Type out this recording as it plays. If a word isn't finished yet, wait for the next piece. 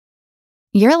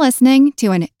You're listening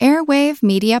to an Airwave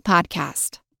Media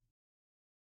Podcast.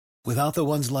 Without the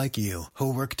ones like you,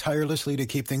 who work tirelessly to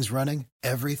keep things running,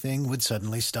 everything would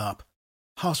suddenly stop.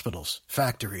 Hospitals,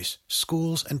 factories,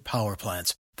 schools, and power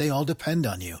plants, they all depend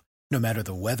on you. No matter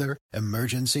the weather,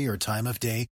 emergency, or time of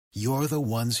day, you're the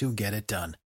ones who get it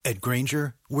done. At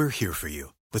Grainger, we're here for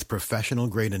you with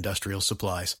professional-grade industrial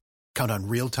supplies. Count on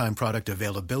real-time product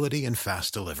availability and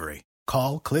fast delivery.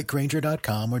 Call,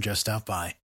 clickgrainger.com, or just stop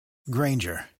by.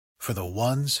 Grainger, for the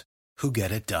ones who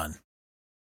get it done.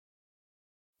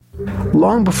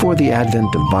 Long before the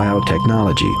advent of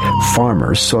biotechnology,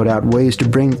 farmers sought out ways to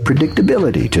bring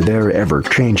predictability to their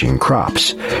ever-changing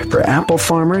crops. For apple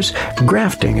farmers,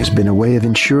 grafting has been a way of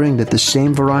ensuring that the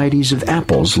same varieties of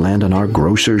apples land on our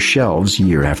grocers' shelves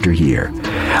year after year.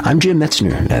 I'm Jim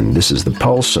Metzner, and this is the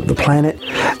Pulse of the Planet.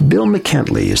 Bill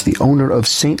McKentley is the owner of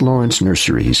St. Lawrence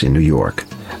Nurseries in New York.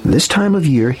 This time of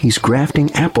year, he's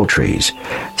grafting apple trees,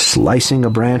 slicing a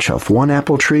branch off one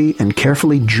apple tree and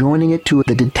carefully joining it to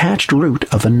the detached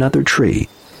root of another tree.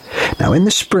 Now, in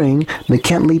the spring,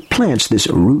 McKentley plants this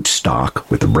root stock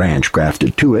with a branch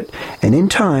grafted to it, and in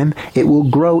time, it will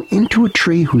grow into a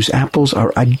tree whose apples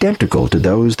are identical to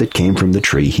those that came from the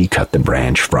tree he cut the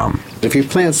branch from. If you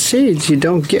plant seeds, you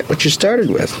don't get what you started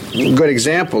with. A good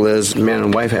example is man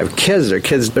and wife have kids. Their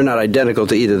kids, they're not identical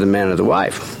to either the man or the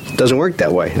wife. It doesn't work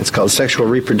that way. It's called sexual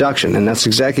reproduction, and that's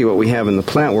exactly what we have in the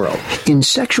plant world. In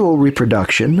sexual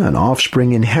reproduction, an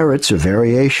offspring inherits a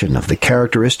variation of the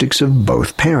characteristics of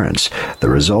both parents. The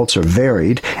results are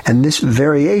varied, and this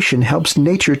variation helps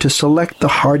nature to select the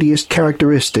hardiest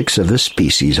characteristics of a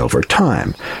species over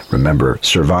time. Remember,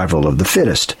 survival of the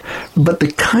fittest. But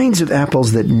the kinds of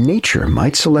apples that nature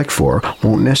might select for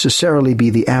won't necessarily be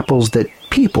the apples that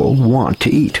people want to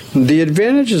eat. The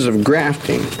advantages of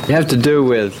grafting have to do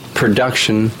with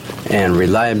production and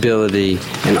reliability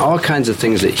and all kinds of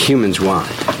things that humans want.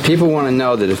 People want to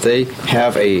know that if they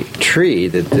have a tree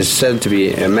that is said to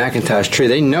be a Macintosh tree,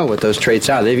 they know what those traits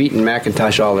are. They've eaten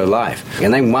Macintosh all their life,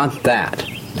 and they want that.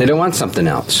 They don't want something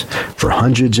else. For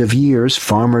hundreds of years,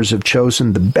 farmers have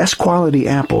chosen the best quality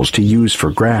apples to use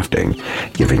for grafting,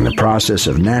 giving the process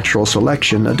of natural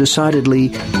selection a decidedly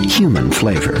human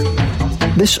flavor.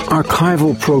 This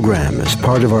archival program is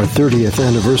part of our 30th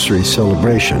anniversary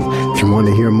celebration. If you want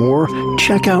to hear more,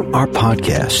 check out our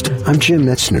podcast. I'm Jim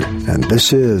Metzner, and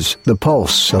this is The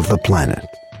Pulse of the Planet.